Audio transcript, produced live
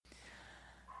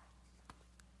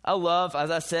I love,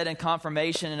 as I said in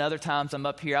confirmation and other times I'm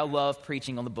up here, I love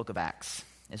preaching on the book of Acts.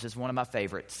 It's just one of my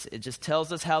favorites. It just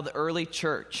tells us how the early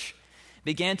church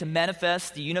began to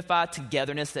manifest the unified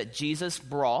togetherness that Jesus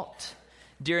brought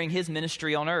during his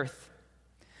ministry on earth.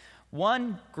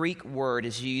 One Greek word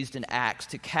is used in Acts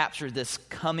to capture this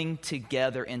coming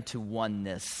together into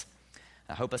oneness.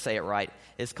 I hope I say it right.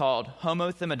 It's called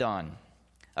homothermodon,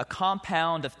 a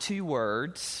compound of two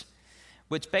words,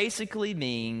 which basically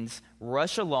means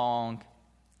rush along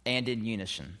and in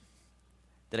unison.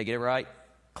 Did I get it right?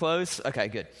 Close? Okay,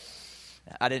 good.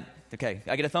 I didn't. Okay,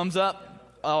 I get a thumbs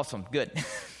up? Awesome, good.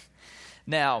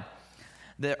 Now,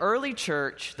 the early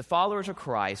church, the followers of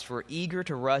Christ, were eager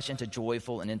to rush into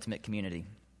joyful and intimate community.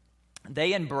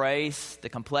 They embraced the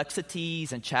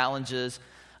complexities and challenges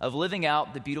of living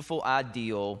out the beautiful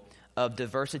ideal of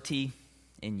diversity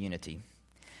in unity.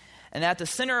 And at the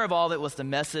center of all of it was the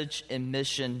message and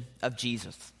mission of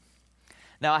Jesus.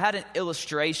 Now, I had an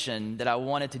illustration that I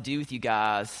wanted to do with you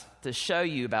guys to show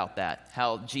you about that,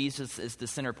 how Jesus is the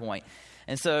center point.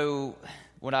 And so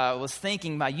when I was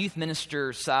thinking, my youth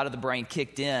minister side of the brain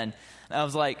kicked in. And I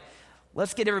was like,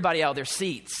 let's get everybody out of their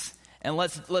seats and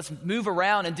let's move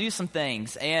around and do some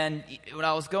things. And when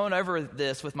I was going over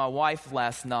this with my wife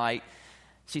last night,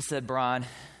 she said, Brian,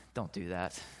 don't do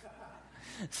that.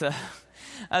 So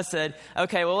I said,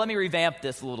 okay, well, let me revamp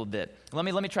this a little bit. Let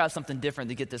me try something different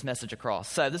to get this message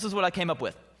across. So this is what I came up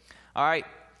with. All right,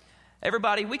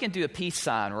 everybody, we can do a peace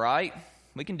sign, right?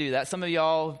 We can do that. Some of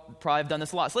y'all probably have done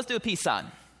this a lot. So let's do a peace sign,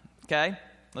 okay?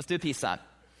 Let's do a peace sign.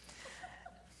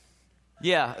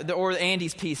 Yeah, or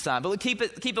Andy's peace sign. But keep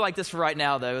it like this for right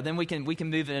now, though. Then we can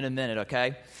move it in a minute,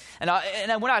 okay?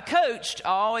 And when I coached, I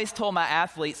always told my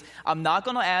athletes, I'm not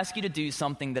going to ask you to do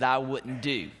something that I wouldn't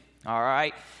do. All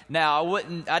right. Now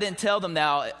I didn't tell them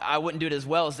now I wouldn't do it as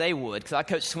well as they would, because I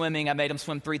coached swimming. I made them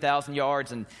swim 3,000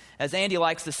 yards, and as Andy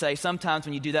likes to say, sometimes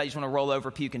when you do that, you just want to roll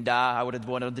over, puke, and die. I would have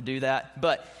wanted to do that,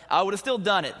 but I would have still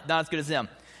done it. Not as good as them.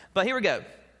 But here we go.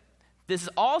 This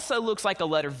also looks like a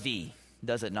letter V,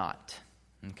 does it not?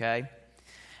 Okay.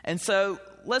 And so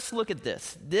let's look at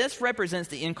this. This represents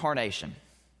the incarnation.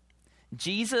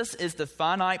 Jesus is the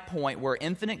finite point where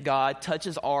infinite God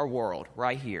touches our world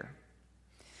right here.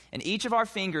 And each of our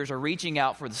fingers are reaching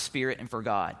out for the Spirit and for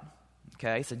God.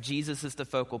 Okay, so Jesus is the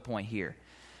focal point here.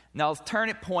 Now let's turn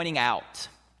it pointing out.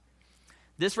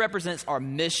 This represents our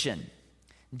mission.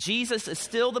 Jesus is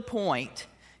still the point.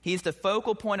 He's the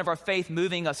focal point of our faith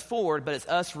moving us forward, but it's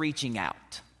us reaching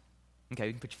out. Okay,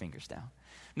 you can put your fingers down.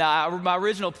 Now, my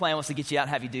original plan was to get you out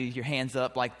and have you do your hands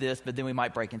up like this, but then we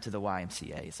might break into the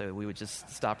YMCA, so we would just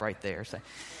stop right there. So,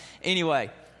 anyway,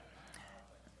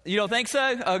 you don't think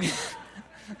so? Okay.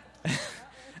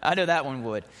 I know that one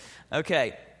would.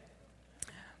 Okay.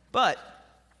 But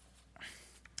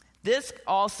this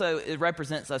also it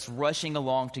represents us rushing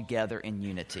along together in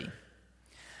unity.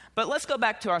 But let's go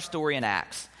back to our story in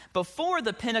Acts. Before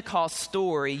the Pentecost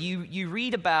story, you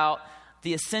read about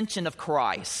the ascension of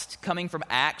Christ coming from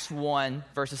Acts 1,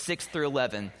 verses 6 through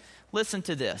 11. Listen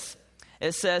to this.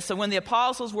 It says, so when the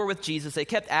apostles were with Jesus, they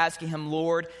kept asking him,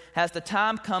 Lord, has the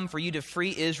time come for you to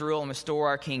free Israel and restore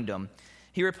our kingdom?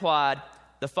 He replied,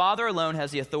 the Father alone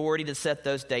has the authority to set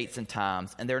those dates and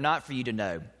times, and they're not for you to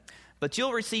know. But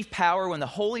you'll receive power when the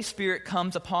Holy Spirit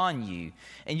comes upon you,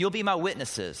 and you'll be my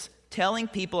witnesses, telling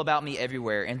people about me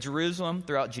everywhere, in Jerusalem,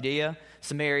 throughout Judea,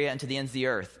 Samaria, and to the ends of the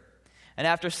earth. And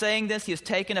after saying this, he was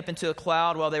taken up into a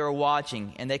cloud while they were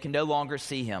watching, and they could no longer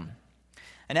see him.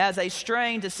 And as they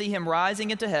strained to see him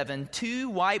rising into heaven, 2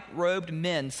 white-robed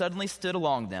men suddenly stood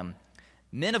along them.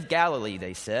 Men of Galilee,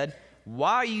 they said,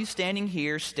 why are you standing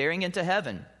here staring into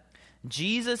heaven?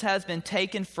 Jesus has been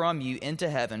taken from you into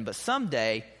heaven, but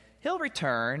someday he'll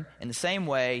return in the same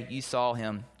way you saw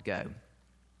him go.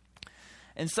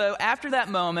 And so after that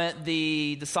moment,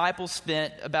 the disciples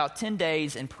spent about 10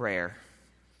 days in prayer.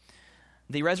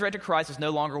 The resurrected Christ was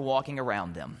no longer walking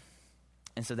around them,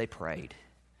 and so they prayed.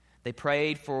 They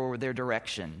prayed for their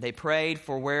direction. They prayed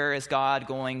for where is God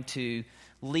going to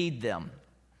lead them.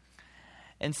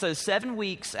 And so 7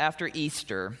 weeks after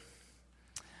Easter,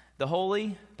 the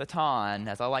Holy Baton,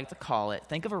 as I like to call it,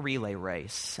 think of a relay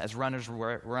race, as runners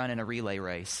run in a relay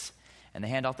race, and they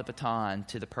hand off the baton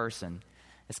to the person.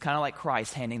 It's kind of like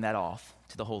Christ handing that off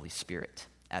to the Holy Spirit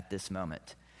at this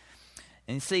moment.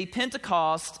 And you see,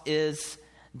 Pentecost is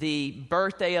the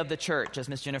birthday of the church, as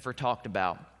Miss Jennifer talked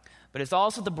about, but it's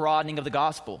also the broadening of the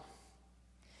gospel.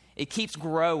 It keeps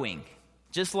growing,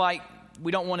 just like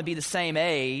we don't want to be the same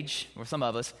age, or some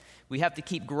of us. We have to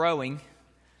keep growing.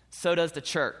 So does the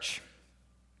church.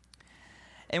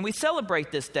 And we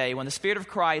celebrate this day when the Spirit of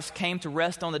Christ came to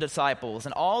rest on the disciples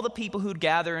and all the people who'd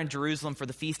gather in Jerusalem for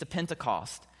the Feast of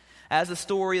Pentecost, as the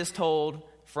story is told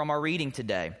from our reading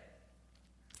today.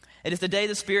 It is the day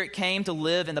the Spirit came to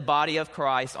live in the body of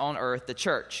Christ on earth, the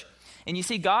church. And you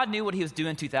see, God knew what he was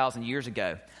doing 2,000 years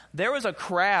ago. There was a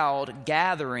crowd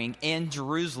gathering in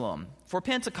Jerusalem for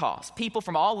Pentecost, people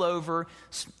from all over,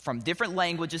 from different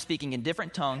languages, speaking in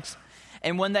different tongues.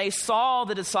 And when they saw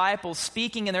the disciples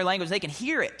speaking in their language, they can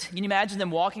hear it. You can imagine them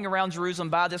walking around Jerusalem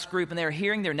by this group, and they're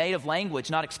hearing their native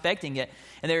language, not expecting it,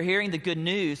 and they're hearing the good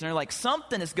news, and they're like,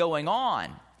 something is going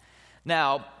on.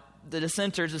 Now, the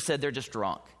dissenters have said they're just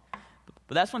drunk.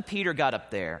 But that's when Peter got up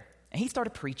there, and he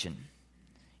started preaching.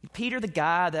 Peter, the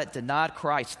guy that denied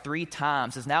Christ 3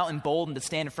 times, is now emboldened to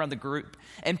stand in front of the group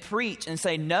and preach and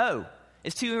say, no,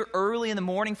 it's too early in the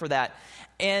morning for that.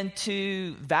 And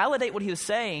to validate what he was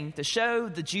saying, to show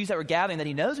the Jews that were gathering that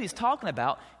he knows what he's talking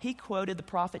about, he quoted the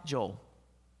prophet Joel.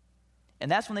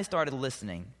 And that's when they started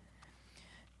listening.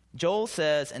 Joel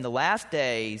says, in the last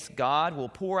days, God will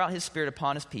pour out his Spirit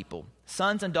upon his people.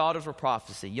 Sons and daughters will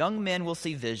prophesy. Young men will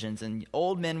see visions, and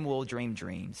old men will dream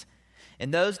dreams.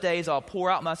 In those days, I'll pour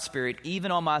out my Spirit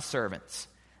even on my servants,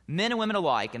 men and women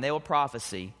alike, and they will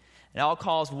prophesy. And I'll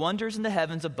cause wonders in the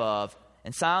heavens above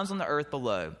and signs on the earth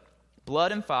below,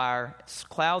 blood and fire,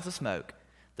 clouds of smoke.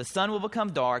 The sun will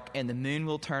become dark, and the moon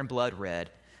will turn blood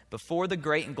red before the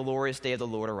great and glorious day of the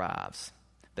Lord arrives.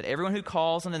 But everyone who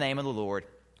calls on the name of the Lord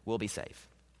will be safe.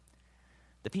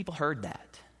 The people heard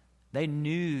that. They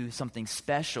knew something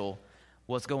special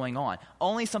was going on,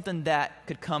 only something that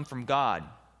could come from God.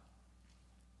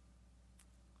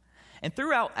 And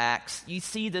throughout Acts, you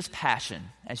see this passion,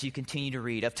 as you continue to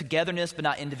read, of togetherness but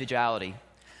not individuality,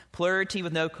 purity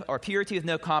with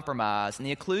no compromise, and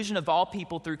the inclusion of all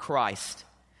people through Christ.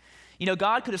 You know,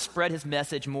 God could have spread his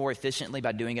message more efficiently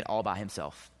by doing it all by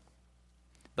himself.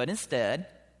 But instead,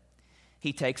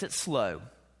 he takes it slow.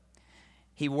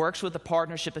 He works with the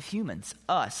partnership of humans,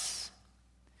 us,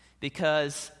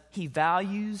 because he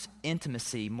values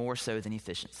intimacy more so than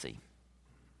efficiency.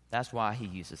 That's why he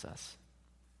uses us.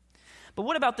 But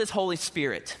what about this Holy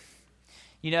Spirit?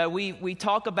 You know, we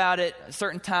talk about it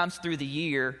certain times through the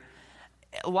year.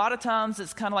 A lot of times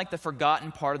it's kind of like the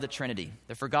forgotten part of the Trinity,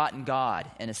 the forgotten God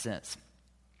in a sense.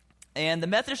 And the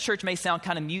Methodist Church may sound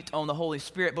kind of mute on the Holy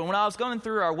Spirit, but when I was going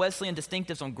through our Wesleyan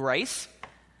distinctives on grace,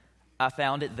 I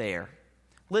found it there.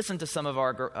 Listen to some of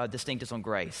our distinctives on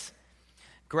grace.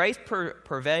 Grace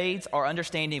pervades our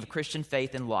understanding of Christian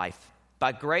faith and life.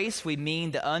 By grace, we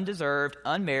mean the undeserved,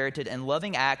 unmerited, and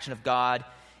loving action of God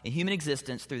in human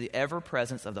existence through the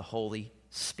ever-presence of the Holy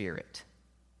Spirit.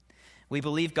 We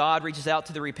believe God reaches out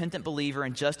to the repentant believer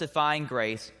in justifying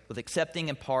grace with accepting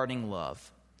and pardoning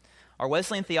love. Our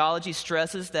Wesleyan theology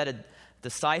stresses that a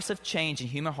decisive change in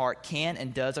human heart can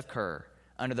and does occur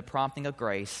under the prompting of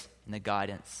grace and the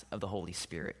guidance of the Holy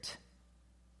Spirit.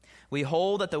 We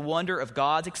hold that the wonder of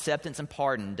God's acceptance and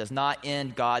pardon does not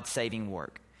end God's saving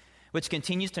work, which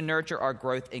continues to nurture our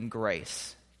growth in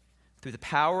grace. Through the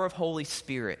power of Holy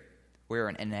Spirit, we are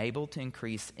enabled to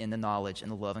increase in the knowledge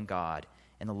and the love of God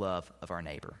and the love of our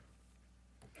neighbor.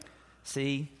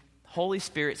 See, Holy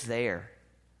Spirit's there.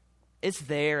 It's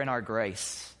there in our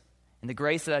grace, in the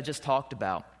grace that I just talked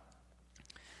about.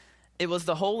 It was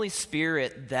the Holy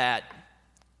Spirit that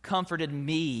comforted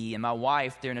me and my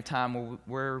wife during a time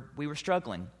where we were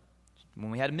struggling,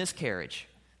 when we had a miscarriage.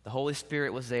 The Holy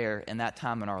Spirit was there in that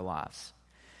time in our lives.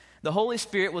 The Holy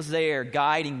Spirit was there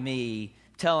guiding me,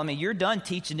 telling me, you're done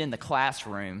teaching in the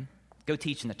classroom, go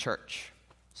teach in the church.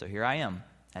 So here I am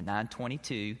at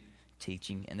 9:22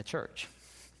 teaching in the church.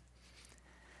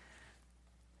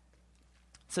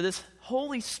 So this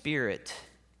Holy Spirit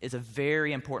is a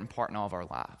very important part in all of our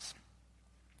lives.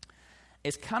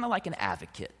 It's kind of like an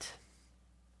advocate.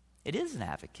 It is an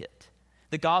advocate.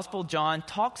 The Gospel of John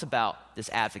talks about this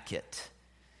advocate.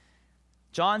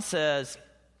 John says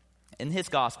in his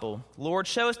Gospel, Lord,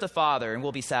 show us the Father and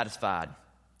we'll be satisfied.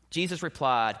 Jesus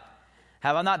replied,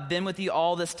 have I not been with you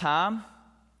all this time?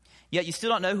 Yet you still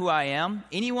don't know who I am?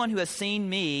 Anyone who has seen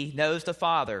me knows the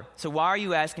Father. So why are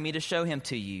you asking me to show him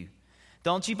to you?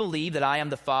 Don't you believe that I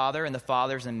am the Father and the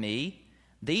Father's in me?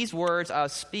 These words I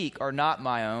speak are not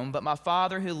my own, but my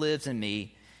Father who lives in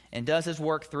me and does his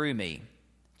work through me.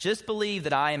 Just believe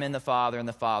that I am in the Father and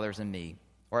the Father's in me,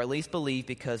 or at least believe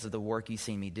because of the work you've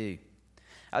seen me do.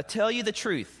 I'll tell you the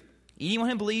truth. Anyone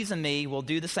who believes in me will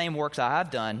do the same works I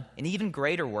have done, and even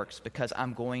greater works, because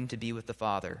I'm going to be with the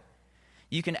Father.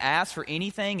 You can ask for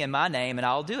anything in my name, and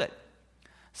I'll do it,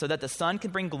 so that the Son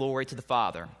can bring glory to the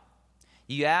Father.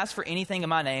 You ask for anything in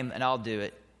my name, and I'll do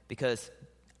it, because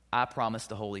I promised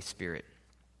the Holy Spirit.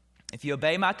 If you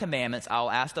obey my commandments, I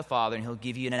will ask the Father, and he'll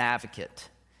give you an advocate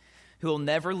who will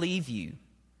never leave you.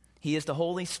 He is the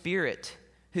Holy Spirit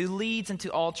who leads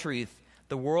into all truth.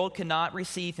 The world cannot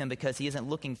receive him because he isn't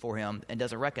looking for him and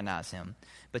doesn't recognize him.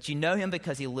 But you know him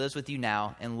because he lives with you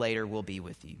now and later will be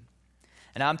with you.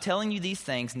 And I'm telling you these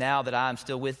things now that I am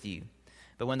still with you.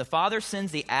 But when the Father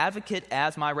sends the advocate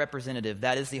as my representative,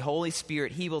 that is the Holy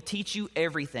Spirit, he will teach you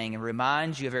everything and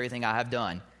remind you of everything I have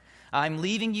done. I'm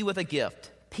leaving you with a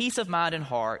gift, peace of mind and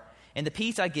heart, and the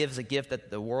peace I give is a gift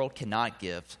that the world cannot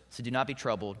give. So do not be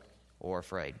troubled or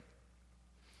afraid.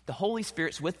 The Holy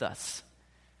Spirit's with us.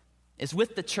 Is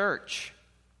with the church.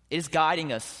 It is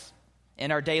guiding us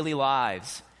in our daily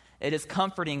lives. It is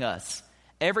comforting us.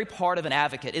 Every part of an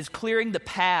advocate is clearing the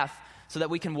path so that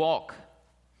we can walk.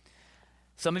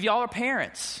 Some of y'all are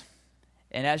parents,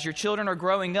 and as your children are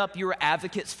growing up, you are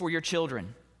advocates for your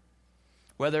children.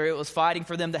 Whether it was fighting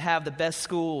for them to have the best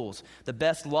schools, the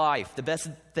best life, the best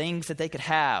things that they could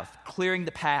have, clearing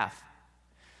the path.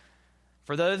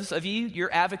 For those of you,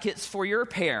 you're advocates for your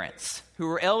parents who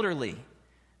are elderly,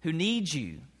 who need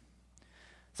you.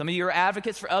 Some of you are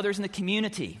advocates for others in the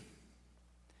community.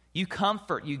 You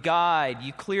comfort, you guide,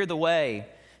 you clear the way,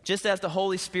 just as the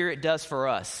Holy Spirit does for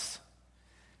us.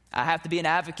 I have to be an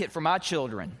advocate for my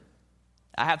children.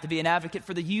 I have to be an advocate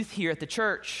for the youth here at the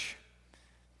church.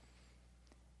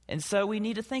 And so we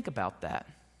need to think about that.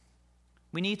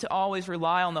 We need to always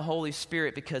rely on the Holy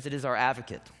Spirit because it is our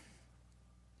advocate.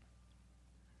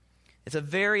 It's a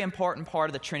very important part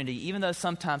of the Trinity, even though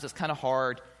sometimes it's kind of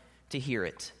hard to hear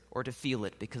it or to feel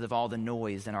it because of all the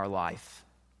noise in our life.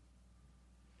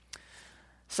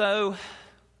 So,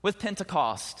 with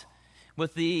Pentecost,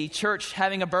 with the church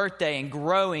having a birthday and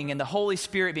growing and the Holy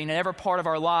Spirit being an ever part of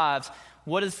our lives,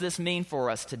 what does this mean for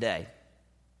us today?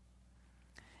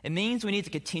 It means we need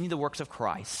to continue the works of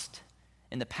Christ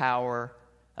in the power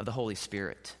of the Holy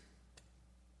Spirit.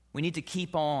 We need to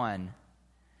keep on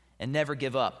and never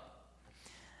give up.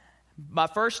 My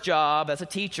first job as a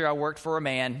teacher, I worked for a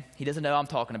man. He doesn't know I'm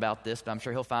talking about this, but I'm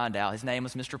sure he'll find out. His name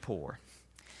was Mr. Poor.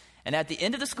 And at the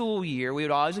end of the school year, we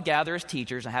would always gather as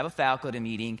teachers and have a faculty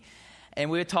meeting, and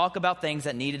we would talk about things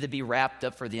that needed to be wrapped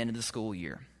up for the end of the school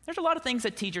year. There's a lot of things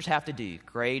that teachers have to do.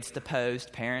 Grades to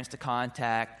post, parents to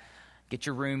contact, get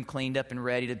your room cleaned up and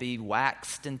ready to be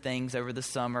waxed and things over the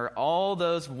summer. All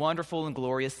those wonderful and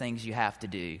glorious things you have to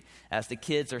do as the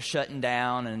kids are shutting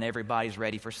down and everybody's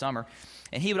ready for summer.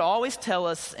 And he would always tell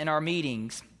us in our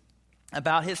meetings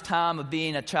about his time of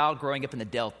being a child growing up in the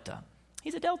Delta.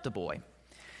 He's a Delta boy.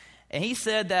 And he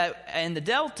said that in the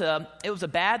Delta, it was a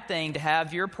bad thing to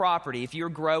have your property, if you were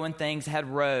growing things that had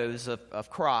rows of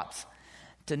crops,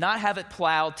 to not have it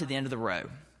plowed to the end of the row.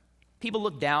 People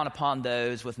looked down upon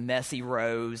those with messy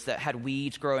rows that had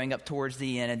weeds growing up towards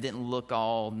the end and didn't look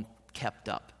all kept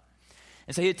up.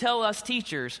 And so he'd tell us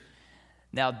teachers,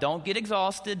 now don't get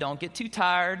exhausted, don't get too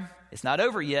tired. It's not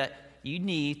over yet. You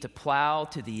need to plow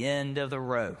to the end of the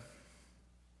row.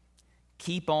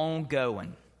 Keep on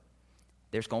going.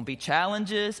 There's going to be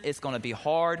challenges. It's going to be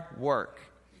hard work.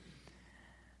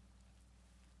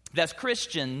 But as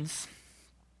Christians,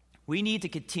 we need to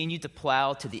continue to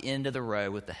plow to the end of the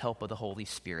row with the help of the Holy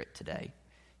Spirit today.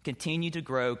 Continue to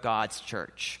grow God's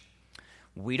church.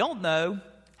 We don't know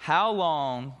how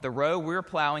long the row we're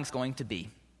plowing is going to be.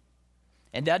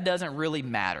 And that doesn't really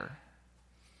matter.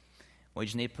 We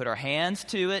just need to put our hands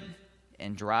to it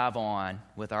and drive on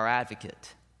with our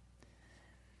advocate.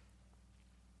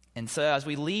 And so as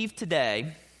we leave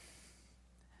today,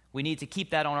 we need to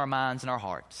keep that on our minds and our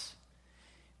hearts.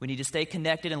 We need to stay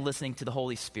connected and listening to the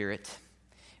Holy Spirit.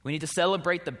 We need to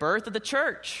celebrate the birth of the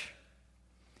church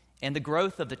and the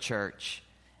growth of the church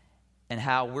and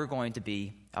how we're going to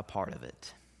be a part of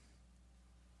it.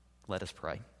 Let us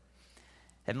pray.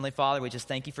 Heavenly Father, we just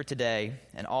thank you for today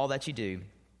and all that you do.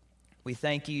 We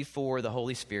thank you for the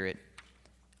Holy Spirit,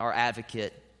 our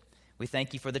advocate. We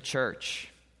thank you for the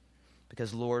church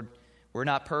because, Lord, we're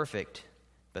not perfect,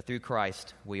 but through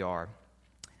Christ we are.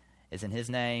 It's in his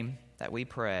name that we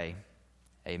pray.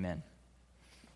 Amen.